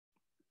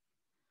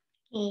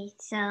Okay,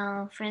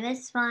 so for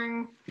this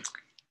one,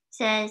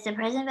 says the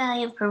present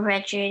value of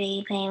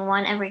perpetuity paying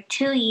 1 every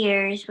 2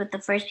 years with the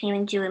first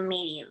payment due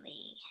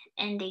immediately.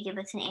 And they give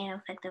us an annual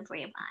effective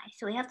rate of I.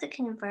 So we have to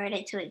convert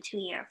it to a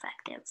 2-year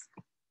effective.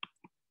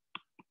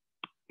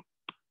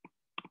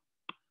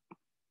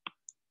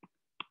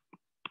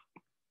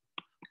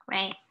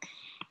 Right?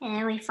 And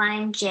then we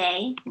find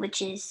J,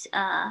 which is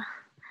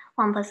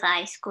 1 plus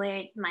I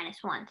squared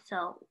minus 1.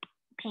 So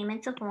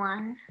payments of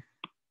 1.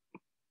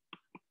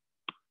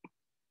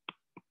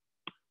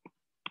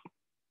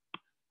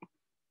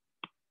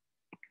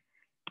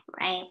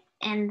 Right?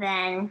 And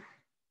then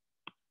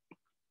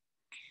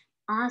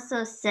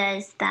also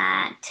says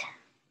that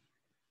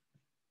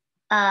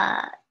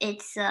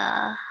it's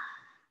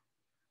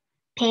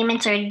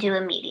payments are due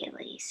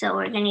immediately. So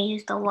we're going to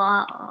use the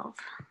law of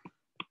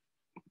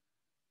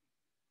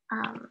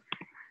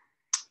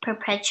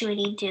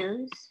perpetuity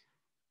dues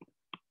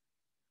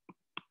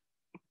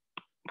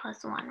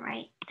plus 1,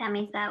 right? That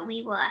means that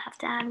we will have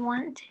to add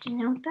 1 to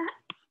denote that.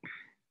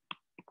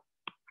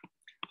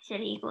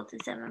 Should equal to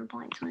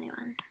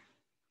 7.21.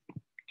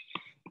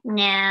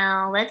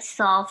 Now let's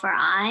solve for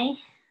I.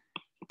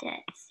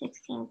 That's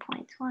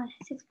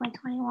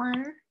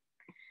 6.21.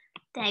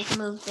 Then I can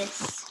move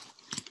this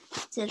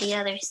to the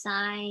other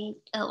side,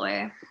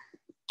 or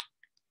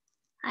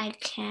I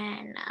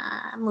can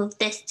move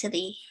this to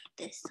this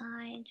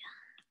side.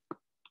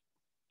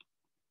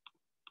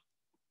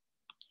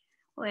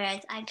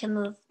 Whereas I can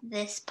move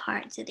this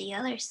part to the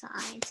other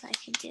side, so I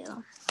could do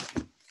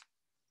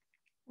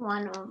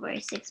 1 over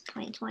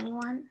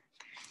 6.21.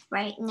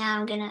 Right now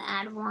I'm gonna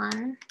add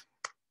 1.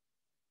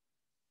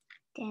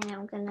 Then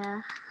I'm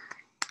gonna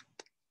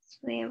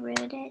square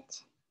root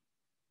it.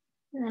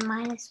 And then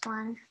minus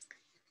 1.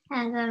 And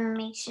I'm gonna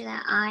make sure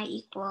that I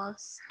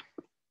equals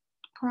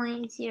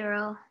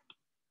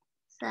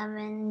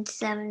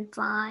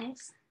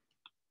 0.0775.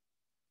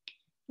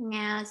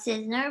 Now it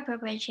says another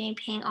perpetuity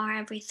paying R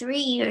every 3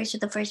 years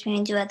with the first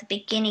payment due at the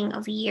beginning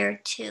of year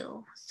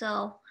 2.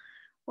 So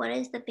what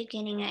is the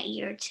beginning at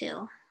year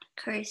 2?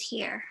 Occurs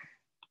here,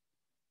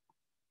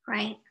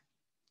 right?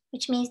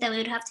 Which means that we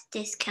would have to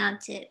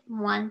discount it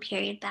 1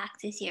 period back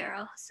to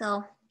 0.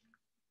 So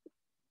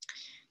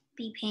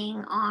be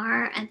paying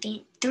R at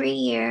the 3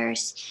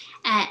 years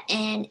at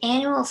an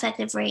annual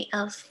effective rate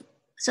of,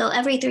 so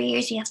every 3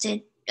 years you have to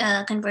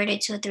convert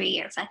it to a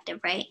 3-year effective,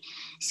 right?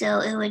 So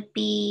it would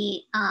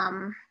be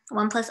 1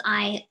 plus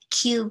I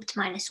cubed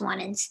minus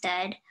 1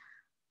 instead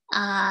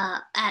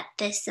at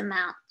this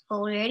amount.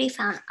 Well, we already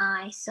found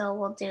I, so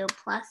we'll do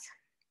plus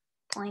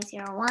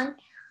 0.01.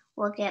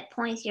 We'll get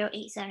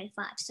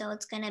 0.0875. So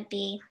it's going to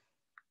be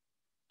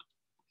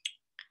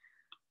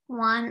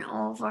 1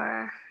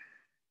 over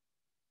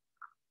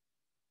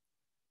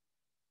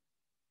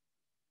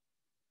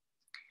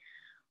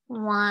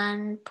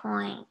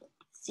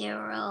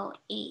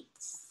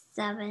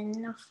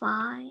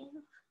 1.0875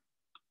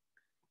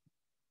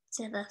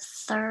 to the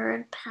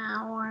 3rd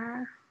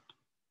power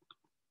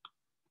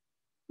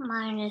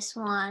minus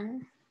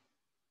 1,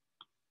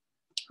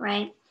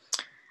 right?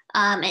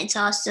 It's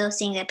also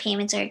saying that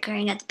payments are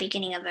occurring at the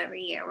beginning of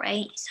every year,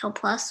 right? So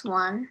plus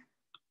 1.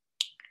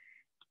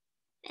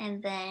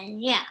 And then,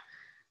 yeah.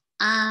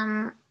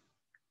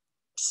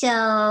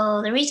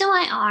 So the reason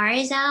why R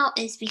is out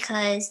is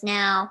because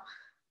now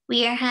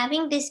we are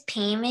having this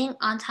payment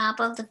on top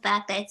of the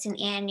fact that it's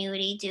an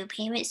annuity due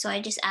payment. So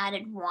I just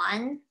added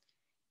 1.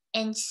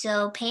 And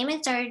so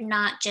payments are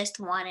not just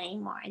 1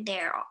 anymore.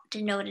 They're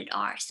denoted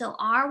R. So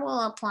R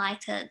will apply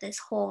to this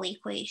whole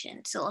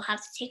equation. So we'll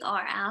have to take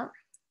R out.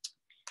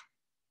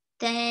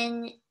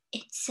 Then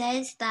it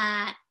says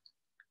that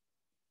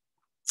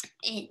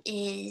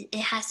it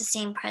has the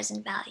same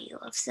present value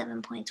of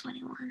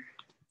 7.21.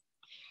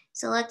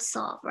 So let's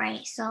solve,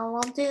 right? So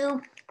we'll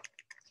do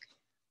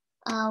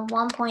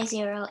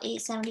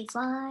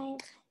 1.0875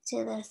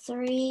 to the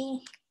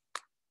 3,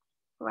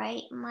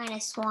 right,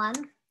 minus 1.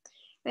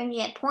 We're going to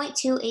get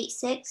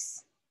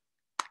 0.286,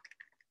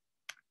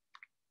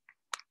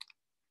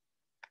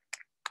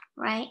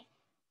 right,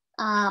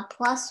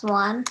 plus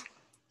 1,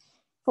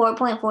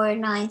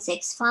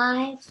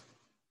 4.4965.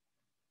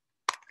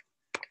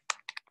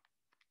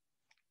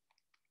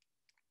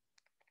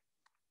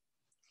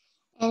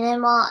 And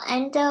then we'll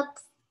end up,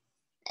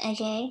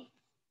 okay,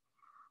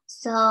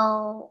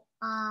 so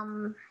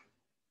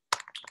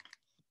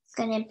it's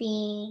going to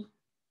be,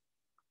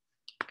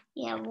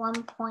 yeah,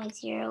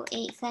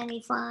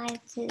 1.0875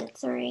 to the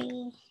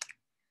 3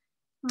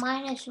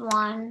 minus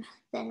 1,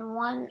 then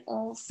 1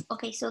 over,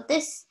 okay, so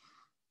this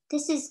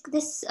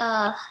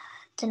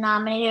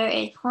denominator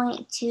is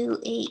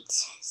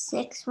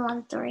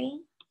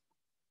 0.28613.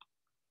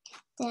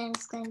 Then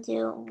it's going to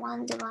do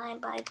 1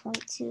 divided by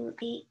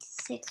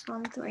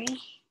 0.28613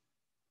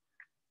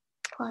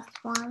 plus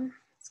 1.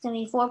 It's going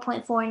to be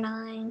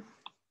 4.49.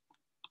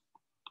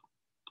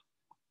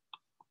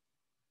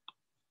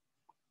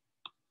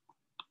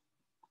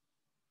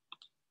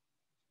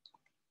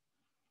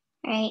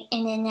 All right,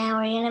 and then now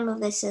we're going to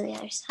move this to the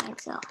other side.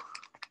 So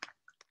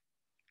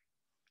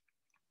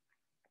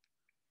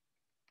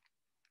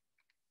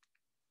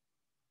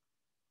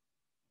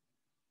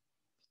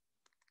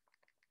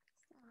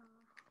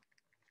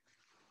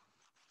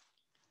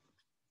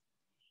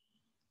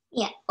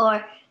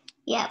or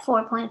yeah,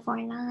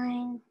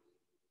 4.49.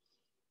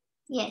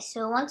 Yeah,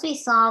 so once we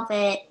solve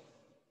it,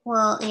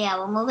 we'll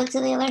move it to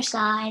the other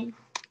side.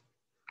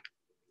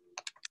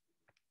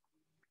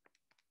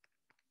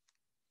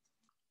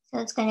 So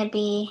it's going to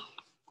be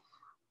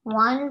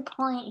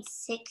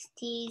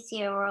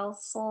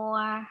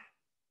 1.6004.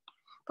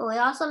 But we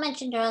also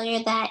mentioned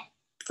earlier that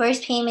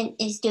first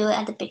payment is due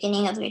at the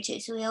beginning of year 2.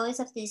 So we always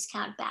have to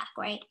discount back,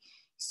 right?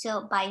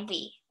 So by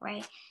V,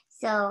 right?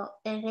 So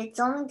if it's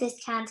only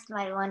discounted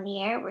by 1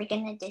 year, we're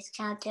going to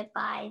discount it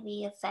by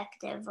the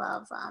effective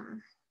of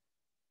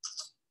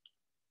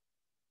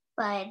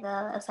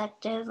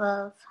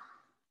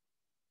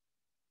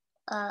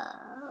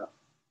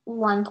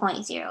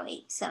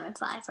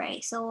 1.0875,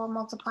 right? So we'll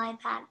multiply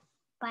that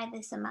by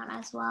this amount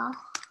as well.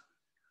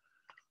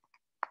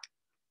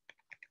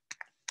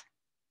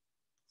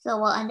 So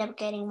we'll end up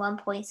getting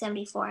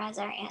 1.74 as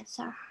our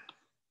answer.